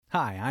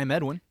Hi, I'm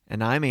Edwin.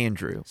 And I'm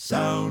Andrew.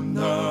 Sound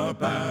the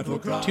battle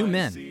cry. 2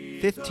 men,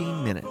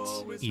 15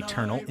 minutes.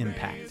 eternal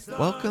impact.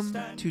 Welcome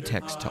to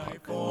Text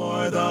Talk.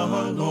 For the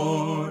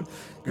Lord,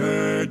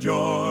 gird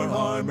your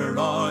armor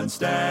on,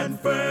 stand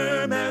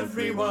firm,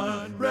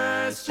 everyone.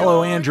 Rest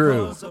Hello, your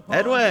Andrew. cause upon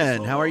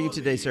Edwin, how are you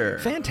today, sir?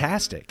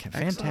 Fantastic.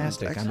 I'm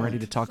excellent. ready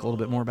to talk a little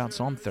bit more about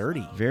Psalm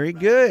 30. Very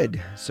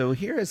good. So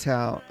here is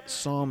how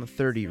Psalm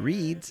 30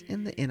 reads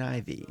in the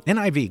NIV.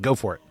 NIV, go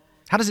for it.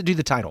 How does it do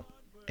the title?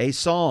 A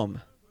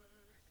psalm,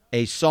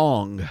 a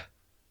song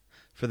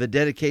for the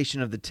dedication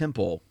of the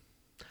temple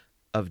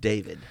of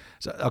David.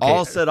 So, okay.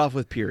 All set off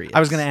with periods. I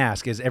was going to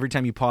ask, is every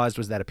time you paused,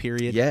 was that a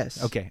period?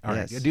 Yes. Okay, all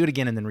right. Yes. Do it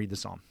again and then read the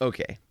psalm.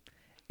 Okay.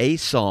 A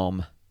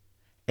psalm,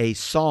 a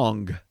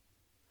song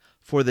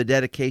for the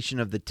dedication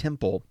of the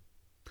temple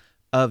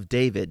of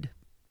David.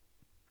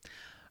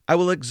 I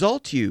will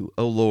exalt you,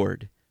 O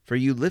Lord, for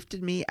you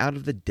lifted me out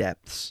of the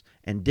depths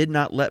and did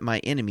not let my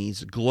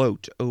enemies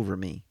gloat over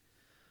me.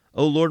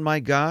 O Lord my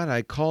God,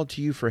 I called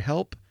to you for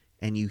help,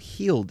 and you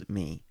healed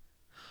me.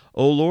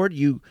 O Lord,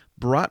 you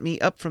brought me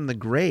up from the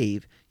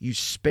grave. You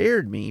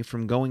spared me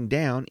from going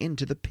down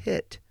into the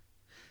pit.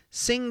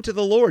 Sing to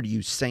the Lord,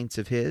 you saints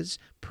of his.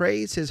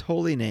 Praise his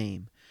holy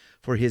name.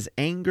 For his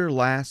anger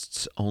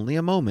lasts only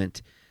a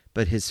moment,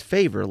 but his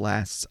favor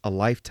lasts a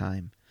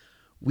lifetime.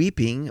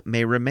 Weeping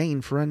may remain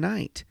for a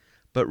night,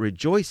 but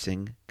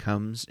rejoicing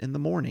comes in the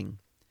morning.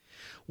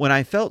 When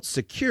I felt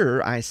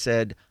secure, I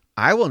said,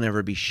 I will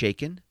never be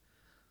shaken.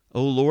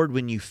 O Lord,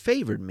 when you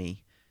favored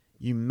me,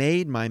 you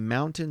made my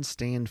mountain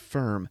stand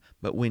firm,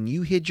 but when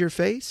you hid your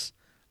face,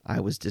 I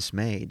was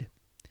dismayed.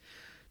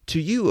 To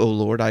you, O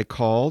Lord, I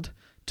called.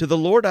 To the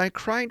Lord I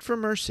cried for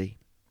mercy.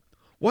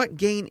 What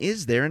gain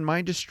is there in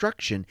my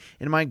destruction,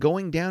 in my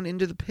going down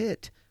into the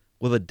pit?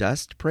 Will the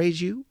dust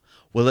praise you?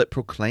 Will it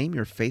proclaim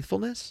your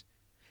faithfulness?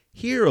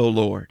 Hear, O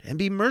Lord, and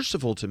be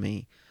merciful to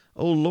me.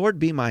 O Lord,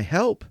 be my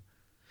help.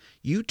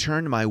 You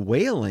turned my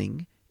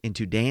wailing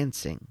into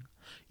dancing.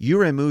 You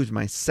removed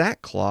my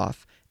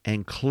sackcloth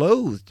and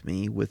clothed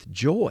me with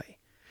joy,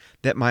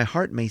 that my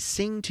heart may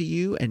sing to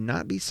you and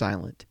not be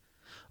silent.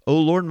 O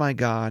Lord my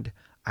God,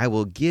 I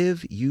will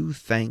give you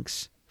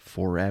thanks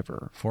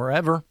forever.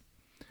 Forever.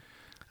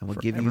 I will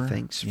give you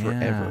thanks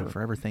forever. Yeah,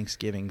 forever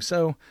Thanksgiving.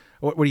 So,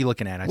 what are you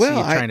looking at? I see Well,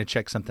 you trying to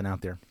check something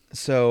out there.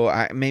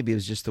 So maybe it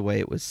was just the way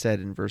it was said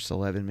in verse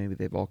 11. Maybe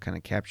they've all kind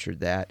of captured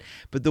that.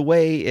 But the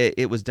way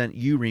it was done,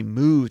 you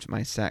removed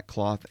my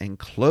sackcloth and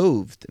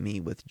clothed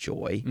me with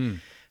joy.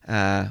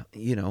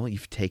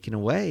 You've taken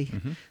away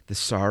the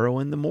sorrow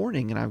in the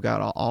morning, and I've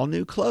got all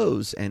new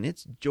clothes, and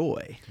it's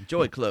joy.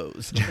 Joy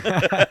clothes.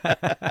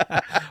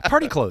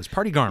 Party clothes,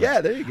 party garments.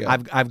 Yeah, there you go.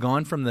 I've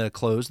gone from the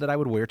clothes that I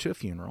would wear to a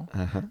funeral,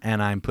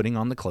 and I'm putting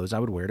on the clothes I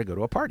would wear to go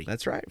to a party.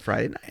 That's right,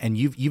 Friday night. And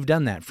you've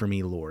done that for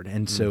me, Lord.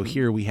 And so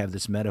here we have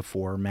this metaphor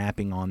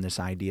mapping on this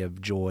idea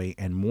of joy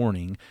and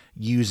mourning,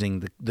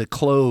 using the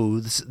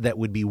clothes that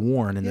would be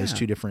worn in those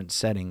two different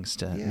settings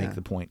to make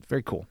the point.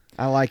 Very cool.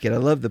 I like it. I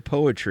love the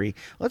poetry.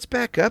 Let's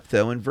back up,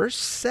 though. In verse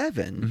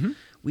 7,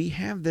 we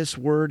have this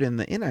word in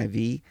the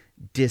NIV,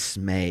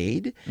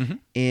 dismayed.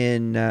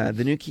 In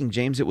the New King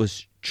James, it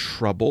was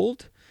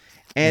troubled.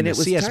 And In it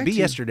the was CSB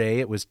yesterday,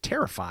 it was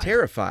terrified.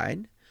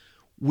 Terrified.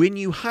 When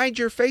you hide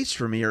your face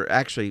from me, or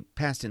actually,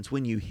 past tense,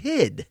 when you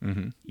hid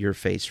your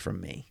face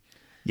from me.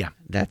 Yeah.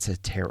 That's a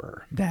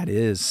terror. That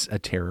is a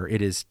terror.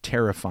 It is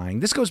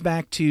terrifying. This goes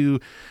back to,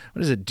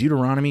 what is it,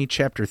 Deuteronomy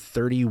chapter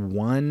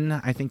 31,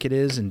 I think it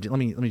is. And let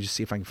me just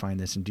see if I can find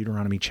this. In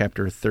Deuteronomy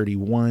chapter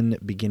 31,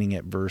 beginning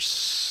at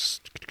verse,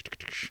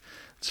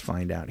 let's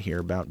find out here,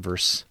 about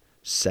verse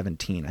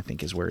 17, I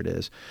think is where it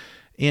is.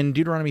 In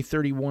Deuteronomy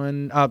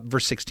 31,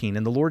 verse 16,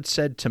 and the Lord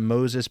said to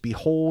Moses,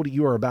 Behold,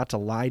 you are about to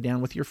lie down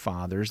with your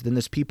fathers. Then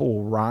this people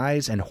will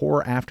rise and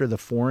whore after the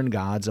foreign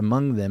gods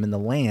among them in the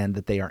land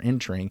that they are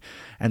entering,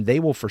 and they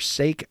will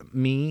forsake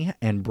me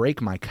and break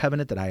my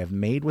covenant that I have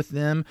made with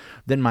them.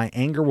 Then my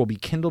anger will be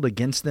kindled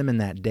against them in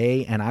that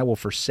day, and I will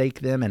forsake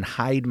them and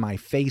hide my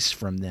face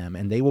from them,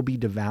 and they will be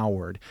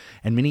devoured.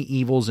 And many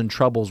evils and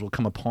troubles will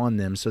come upon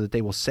them, so that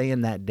they will say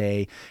in that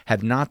day,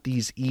 Have not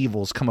these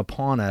evils come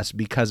upon us,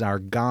 because our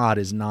God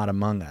is not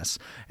among us?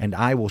 And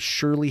I will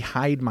surely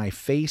hide my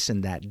face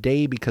in that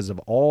day because of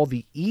all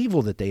the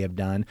evil that they have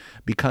done,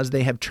 because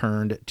they have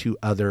turned to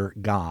other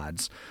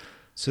gods.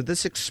 So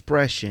this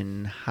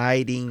expression,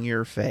 hiding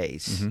your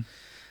face,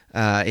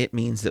 it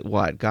means that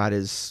what? God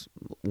is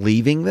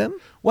leaving them?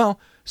 Well,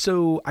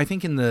 so I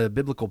think in the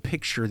biblical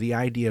picture, the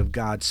idea of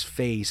God's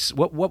face,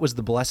 what was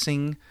the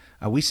blessing?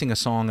 We sing a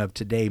song of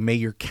today, may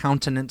your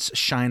countenance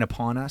shine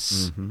upon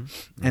us.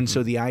 And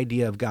so the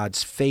idea of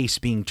God's face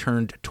being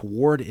turned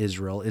toward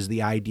Israel is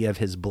the idea of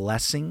his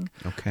blessing,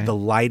 the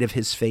light of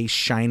his face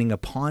shining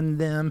upon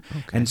them.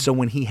 And so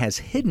when he has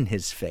hidden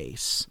his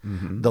face,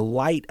 the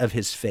light of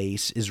his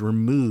face is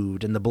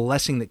removed, and the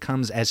blessing that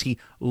comes as he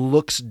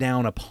looks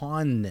down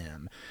upon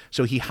them.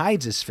 So he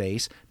hides his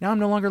face. Now I'm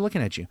no longer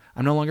looking at you.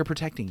 I'm no longer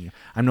protecting you.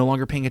 I'm no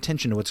longer paying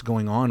attention to what's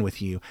going on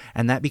with you.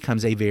 And that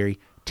becomes a very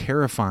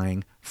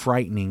terrifying,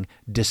 frightening,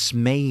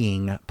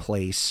 dismaying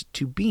place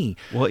to be.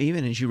 Well,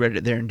 even as you read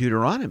it there in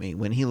Deuteronomy,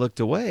 when he looked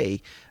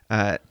away,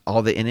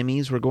 all the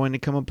enemies were going to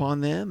come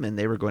upon them, and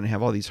they were going to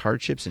have all these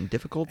hardships and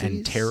difficulties.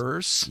 And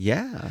terrors.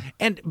 Yeah.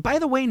 And by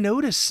the way,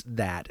 notice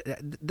that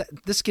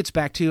this gets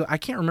back to, I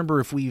can't remember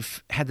if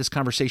we've had this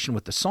conversation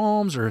with the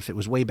Psalms or if it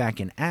was way back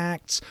in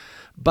Acts,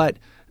 but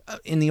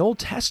in the Old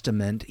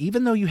Testament,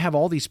 even though you have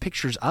all these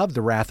pictures of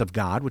the wrath of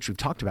God, which we've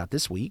talked about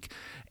this week,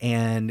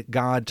 and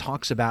God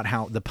talks about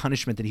how the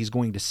punishment that he's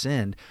going to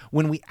send,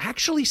 when we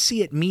actually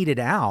see it meted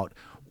out,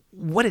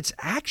 what it's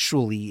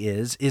actually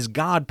is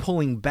God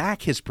pulling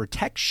back his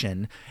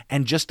protection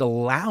and just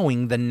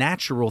allowing the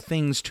natural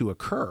things to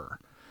occur.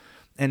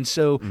 And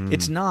so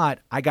it's not,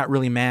 I got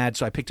really mad,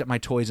 so I picked up my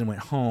toys and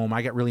went home.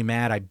 I got really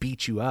mad, I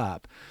beat you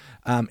up.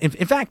 In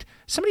fact,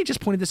 somebody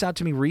just pointed this out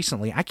to me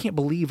recently. I can't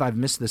believe I've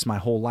missed this my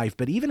whole life,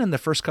 but even in the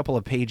first couple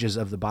of pages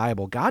of the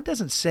Bible, God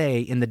doesn't say,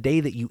 in the day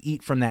that you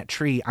eat from that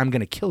tree, I'm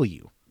going to kill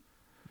you.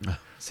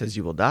 Says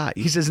you will die.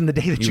 He says, in the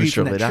day that you eat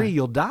from that die. tree,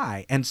 you'll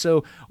die. And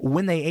so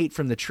when they ate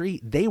from the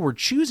tree, they were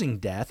choosing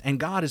death, and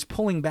God is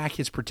pulling back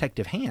his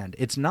protective hand.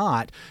 It's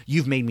not,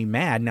 you've made me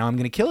mad, now I'm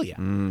going to kill you.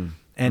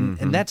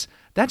 And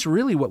that's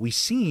really what we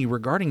see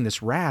regarding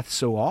this wrath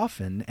so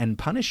often and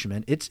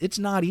punishment. It's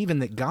not even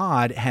that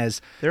God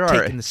has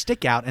taken the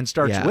stick out and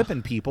starts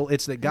whipping people.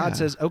 It's that God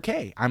says,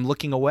 okay, I'm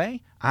looking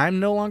away. I'm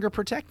no longer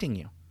protecting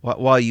you.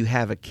 While you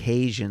have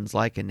occasions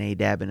like a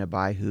Nadab and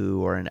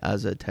Abihu or an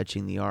Uzzah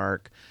touching the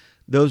ark,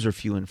 those are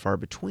few and far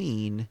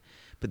between.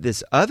 But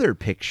this other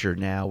picture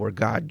now where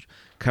God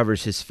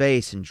covers his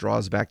face and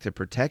draws back the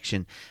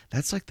protection,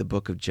 that's like the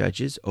book of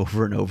Judges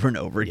over and over and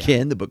over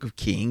again, the book of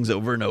Kings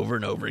over and over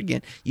and over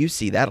again. You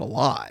see that a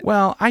lot.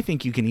 Well, I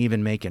think you can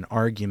even make an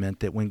argument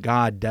that when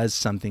God does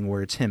something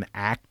where it's him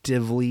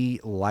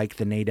actively, like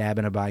the Nadab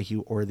and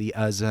Abihu or the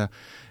Uzzah,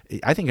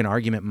 I think an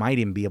argument might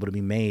even be able to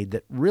be made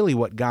that really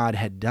what God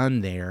had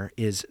done there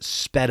is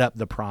sped up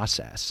the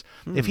process.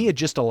 If he had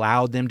just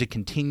allowed them to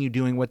continue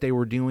doing what they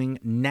were doing,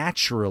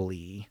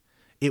 naturally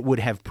it would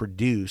have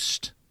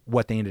produced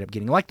what they ended up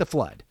getting, like the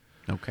flood.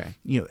 Okay.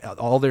 You know,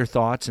 all their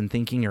thoughts and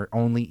thinking are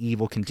only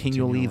evil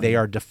continually. They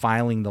are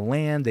defiling the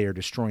land. They are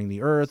destroying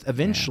the earth.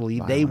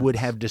 Eventually, they would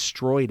have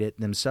destroyed it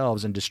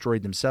themselves and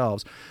destroyed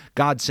themselves.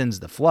 God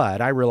sends the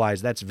flood. I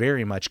realize that's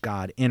very much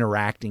God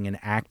interacting and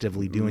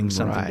actively doing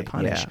something to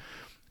punish.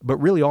 But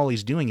really all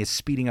he's doing is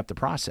speeding up the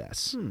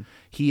process.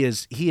 He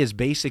is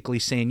basically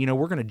saying, you know,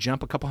 we're going to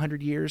jump a couple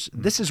hundred years.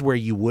 This is where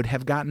you would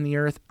have gotten the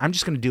earth. I'm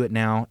just going to do it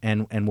now,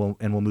 and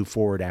we'll move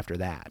forward after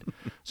that.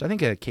 So I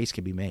think a case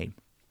can be made.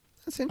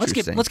 That's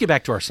interesting. Let's get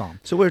back to our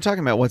psalm. So we were talking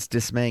about what's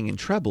dismaying and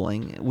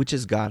troubling, which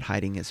is God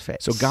hiding his face.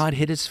 So God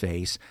hid his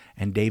face,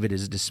 and David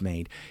is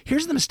dismayed.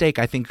 Here's the mistake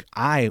I think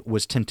I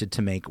was tempted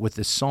to make with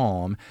this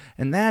psalm,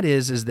 and that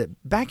is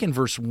that back in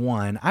verse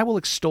 1, I will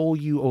extol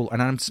you, O,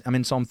 and I'm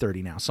in Psalm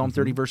 30 now. Psalm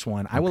 30, verse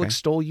 1, I will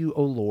extol you,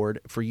 O Lord,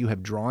 for you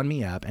have drawn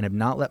me up and have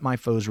not let my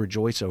foes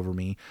rejoice over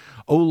me.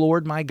 O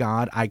Lord my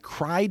God, I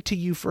cried to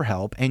you for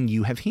help, and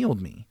you have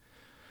healed me.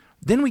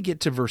 Then we get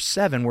to verse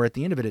 7, where at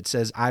the end of it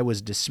says, I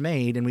was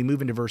dismayed, and we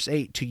move into verse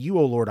 8, to you,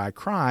 O Lord, I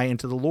cry, and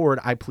to the Lord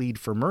I plead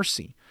for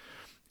mercy.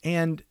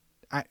 And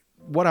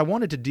what I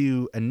wanted to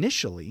do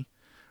initially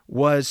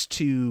was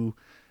to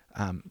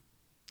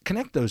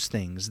connect those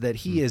things, that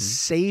he is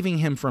saving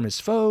him from his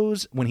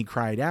foes when he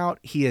cried out.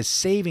 He is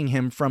saving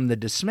him from the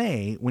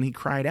dismay when he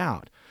cried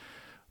out.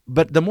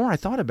 But the more I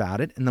thought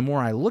about it and the more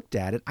I looked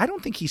at it, I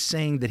don't think he's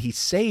saying that he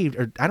saved,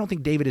 or I don't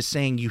think David is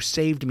saying you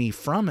saved me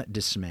from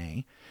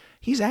dismay.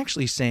 He's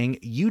actually saying,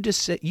 you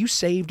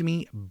saved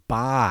me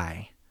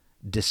by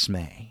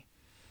dismay.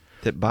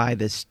 That by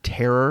this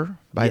terror,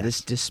 by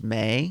this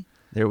dismay,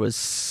 there was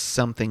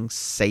something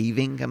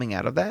saving coming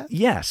out of that?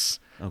 Yes.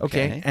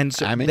 Okay. And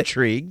so I'm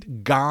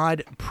intrigued.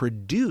 God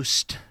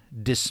produced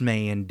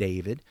dismay in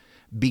David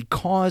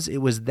because it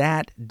was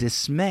that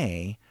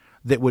dismay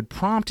that would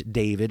prompt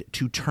David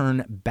to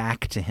turn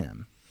back to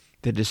him.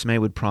 The dismay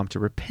would prompt a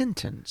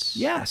repentance.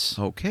 Yes.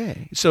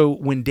 Okay. So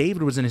when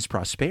David was in his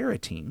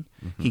prosperity,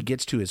 he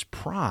gets to his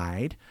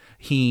pride.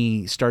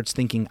 He starts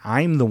thinking,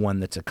 I'm the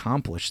one that's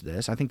accomplished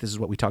this. I think this is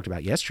what we talked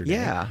about yesterday.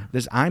 Yeah.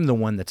 I'm the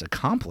one that's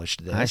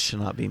accomplished this. I shall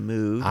not be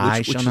moved.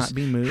 I shall not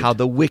be moved. How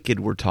the wicked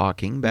were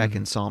talking back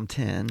in Psalm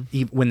 10.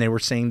 When they were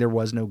saying there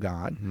was no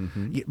God.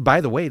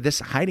 By the way, this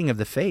hiding of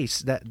the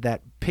face,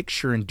 that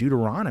picture in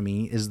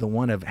Deuteronomy is the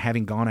one of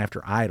having gone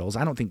after idols.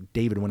 I don't think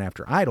David went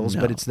after idols,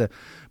 but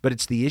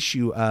it's the issue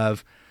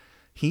of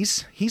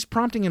he's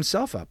prompting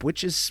himself up,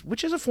 which is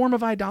a form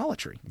of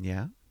idolatry.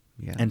 Yeah.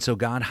 Yeah. And so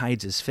God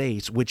hides his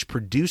face, which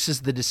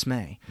produces the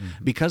dismay.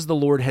 Because the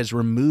Lord has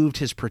removed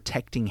his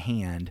protecting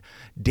hand,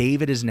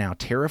 David is now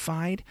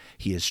terrified,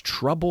 he is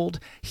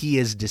troubled, he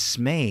is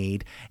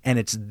dismayed, and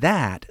it's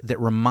that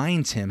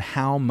reminds him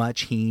how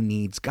much he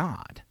needs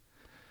God.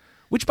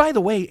 Which, by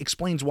the way,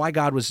 explains why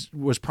God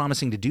was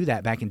promising to do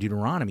that back in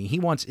Deuteronomy. He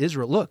wants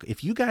Israel, look,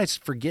 if you guys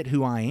forget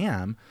who I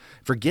am,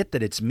 forget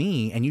that it's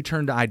me, and you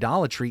turn to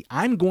idolatry,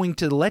 I'm going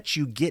to let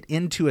you get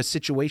into a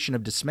situation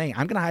of dismay.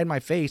 I'm going to hide my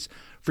face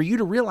for you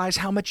to realize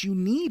how much you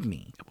need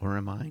me. Will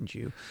remind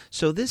you.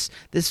 So this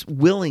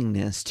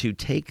willingness to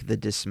take the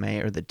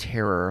dismay or the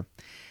terror,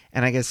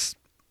 and I guess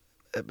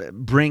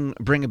bring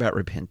about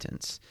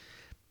repentance.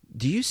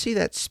 Do you see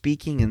that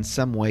speaking in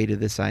some way to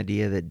this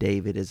idea that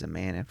David is a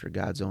man after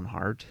God's own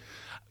heart?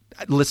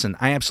 Listen,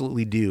 I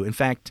absolutely do. In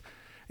fact,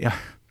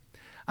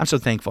 I'm so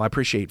thankful. I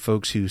appreciate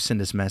folks who send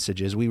us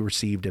messages. We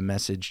received a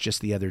message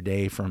just the other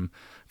day from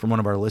one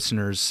of our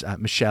listeners,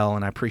 Michelle,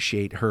 and I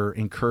appreciate her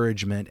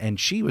encouragement. And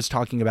she was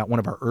talking about one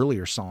of our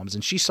earlier Psalms,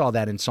 and she saw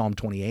that in Psalm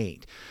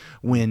 28,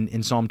 when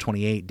in Psalm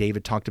 28,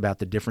 David talked about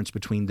the difference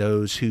between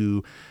those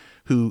who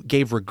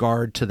gave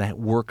regard to that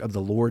work of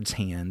the Lord's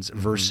hands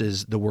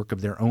versus the work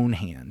of their own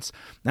hands.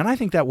 And I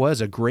think that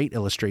was a great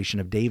illustration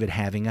of David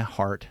having a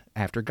heart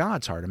after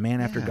God's heart, a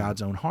man after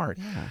God's own heart.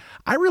 Yeah.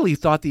 I really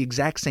thought the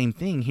exact same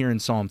thing here in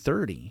Psalm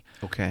 30.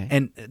 Okay.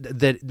 And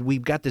that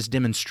we've got this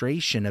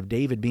demonstration of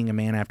David being a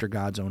man after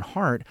God's own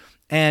heart.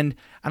 And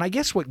I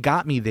guess what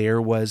got me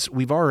there was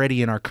we've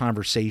already in our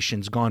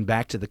conversations gone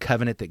back to the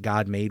covenant that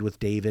God made with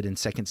David in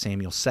 2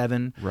 Samuel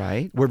 7.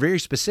 Right. Where very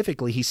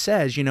specifically he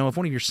says, if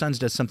one of your sons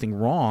does something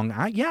wrong,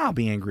 I'll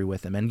be angry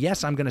with him. And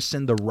yes, I'm going to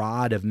send the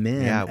rod of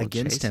men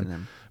against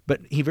him.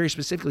 But he very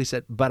specifically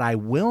said, but I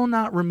will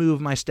not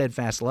remove my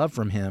steadfast love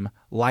from him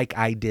like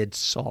I did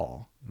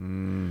Saul.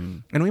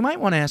 And we might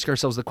want to ask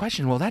ourselves the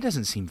question, well, that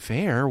doesn't seem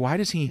fair. Why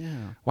does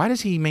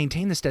he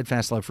maintain the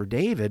steadfast love for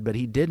David, but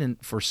he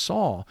didn't for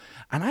Saul?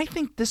 And I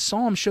think this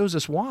psalm shows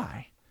us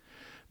why.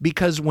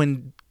 Because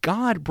when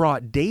God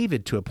brought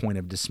David to a point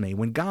of dismay,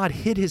 when God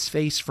hid his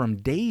face from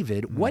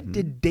David, what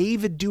did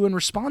David do in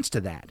response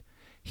to that?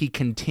 He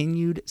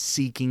continued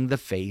seeking the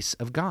face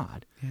of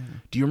God. Yeah.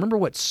 Do you remember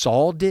what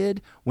Saul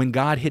did when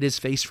God hid his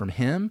face from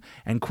him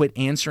and quit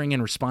answering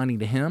and responding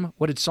to him?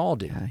 What did Saul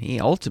do? Yeah, he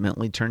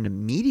ultimately turned to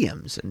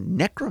mediums and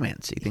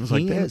necromancy, things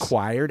like this. He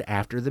inquired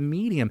after the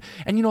medium.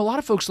 And, a lot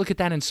of folks look at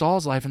that in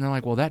Saul's life and they're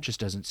like, well, that just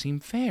doesn't seem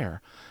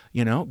fair.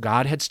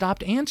 God had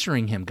stopped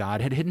answering him.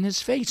 God had hidden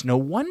his face. No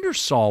wonder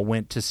Saul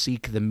went to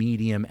seek the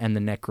medium and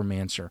the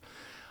necromancer.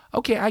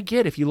 Okay, I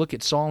get if you look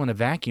at Saul in a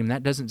vacuum,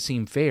 that doesn't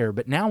seem fair.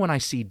 But now when I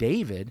see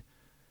David,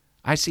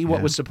 I see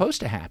what was supposed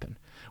to happen.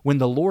 When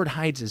the Lord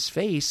hides his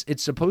face,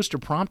 it's supposed to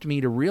prompt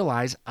me to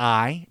realize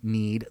I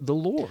need the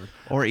Lord.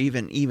 Or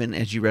even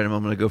as you read a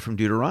moment ago from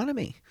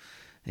Deuteronomy,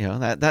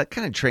 that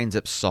kind of trains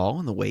up Saul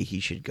in the way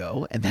he should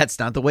go, and that's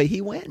not the way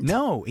he went.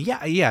 No,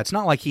 it's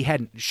not like he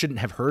shouldn't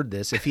have heard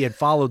this. If he had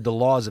followed the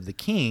laws of the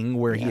king,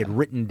 where he had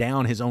written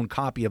down his own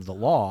copy of the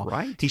law,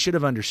 right, he should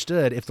have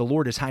understood, if the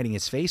Lord is hiding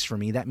his face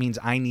from me, that means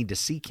I need to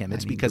seek him.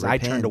 It's because I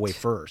turned away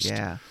first.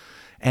 Yeah.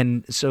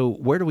 And so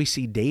where do we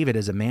see David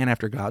as a man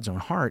after God's own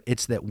heart?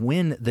 It's that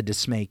when the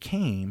dismay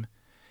came,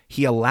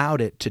 he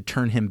allowed it to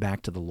turn him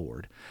back to the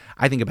Lord.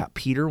 I think about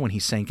Peter when he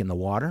sank in the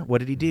water. What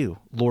did he do?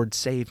 Lord,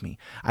 save me.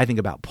 I think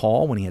about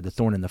Paul when he had the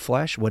thorn in the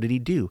flesh. What did he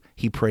do?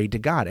 He prayed to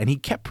God, and he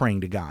kept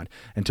praying to God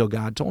until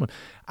God told him.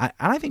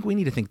 I think we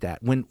need to think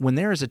that when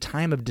there is a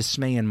time of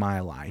dismay in my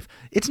life,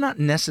 it's not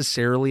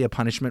necessarily a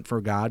punishment for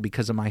God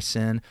because of my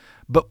sin,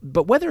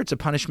 but whether it's a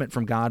punishment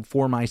from God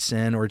for my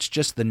sin or it's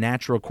just the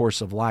natural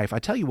course of life, I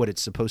tell you what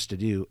it's supposed to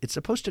do. It's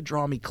supposed to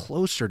draw me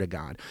closer to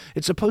God.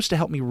 It's supposed to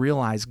help me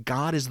realize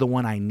God is the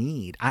one I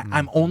need.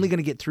 I'm only going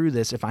to get through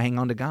this if I hang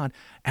on to God,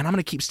 and I'm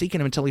going to keep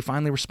seeking him until he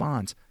finally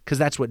responds, because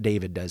that's what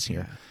David does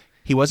here. Yeah.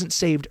 He wasn't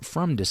saved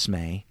from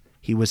dismay.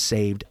 He was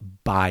saved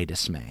by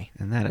dismay.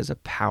 And that is a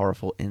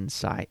powerful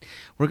insight.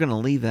 We're going to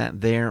leave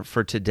that there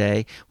for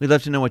today. We'd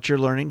love to know what you're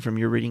learning from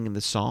your reading of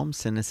the Psalms.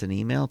 Send us an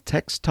email,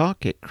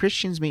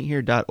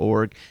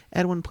 texttalk@christiansmeethere.org.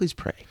 Edwin, please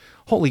pray.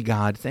 Holy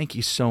God, thank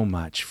you so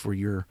much for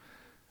your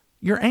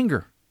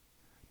anger,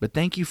 but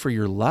thank you for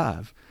your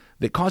love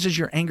that causes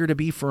your anger to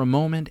be for a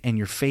moment and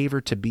your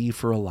favor to be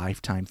for a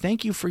lifetime.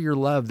 Thank you for your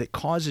love that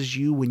causes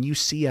you, when you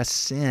see us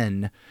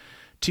sin,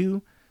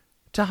 to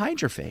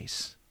hide your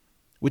face,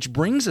 which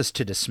brings us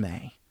to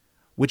dismay,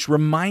 which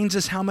reminds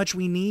us how much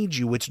we need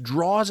you, which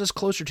draws us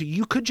closer to you.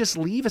 You could just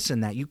leave us in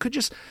that. You could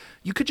just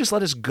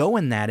let us go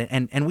in that,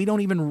 and we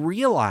don't even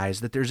realize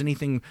that there's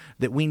anything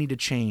that we need to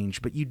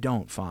change, but you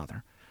don't,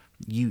 Father.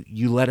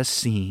 You let us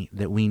see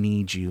that we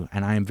need you,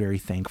 and I am very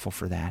thankful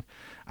for that.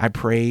 I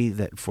pray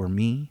that for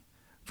me,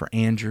 for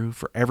Andrew,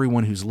 for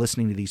everyone who's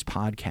listening to these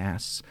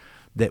podcasts,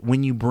 that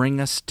when you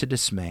bring us to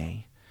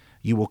dismay,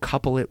 you will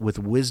couple it with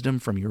wisdom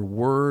from your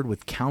word,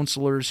 with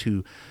counselors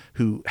who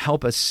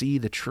help us see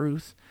the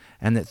truth,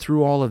 and that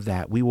through all of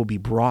that, we will be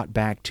brought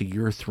back to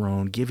your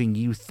throne, giving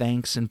you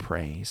thanks and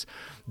praise,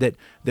 that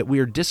we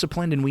are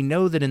disciplined, and we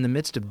know that in the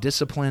midst of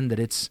discipline that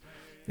it's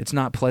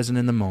not pleasant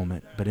in the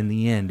moment, but in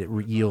the end, it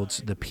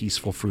yields the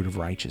peaceful fruit of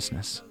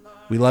righteousness.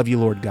 We love you,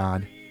 Lord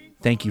God.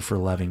 Thank you for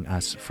loving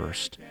us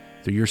first.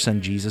 Through your Son,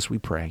 Jesus, we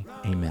pray.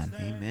 Amen.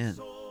 Amen.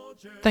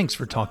 Thanks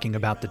for talking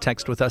about the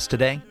text with us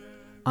today.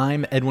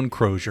 I'm Edwin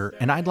Crozier,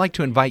 and I'd like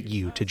to invite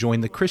you to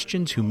join the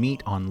Christians who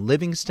meet on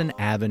Livingston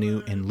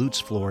Avenue in Lutz,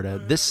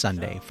 Florida this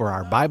Sunday for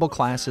our Bible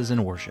classes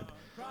and worship.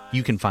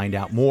 You can find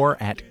out more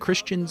at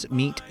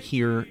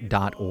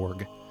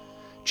christiansmeethere.org.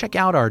 Check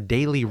out our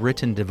daily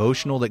written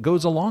devotional that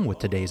goes along with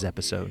today's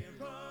episode.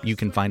 You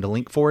can find a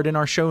link for it in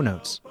our show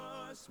notes.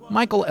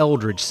 Michael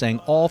Eldridge sang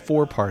all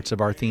 4 parts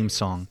of our theme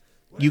song.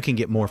 You can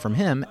get more from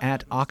him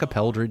at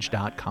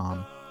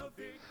acapeldridge.com.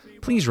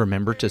 Please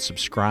remember to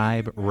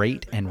subscribe,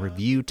 rate, and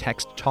review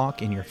Text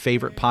Talk in your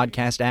favorite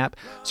podcast app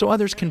so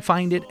others can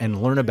find it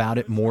and learn about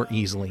it more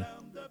easily.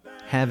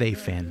 Have a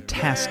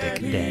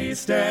fantastic day.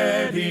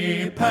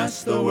 Steady,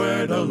 pass the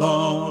word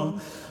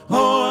along.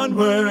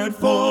 Onward,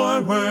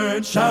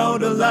 forward,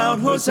 shout aloud,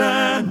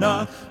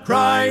 Hosanna.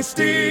 Christ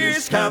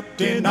is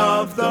captain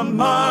of the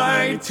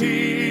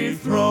mighty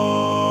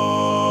throne.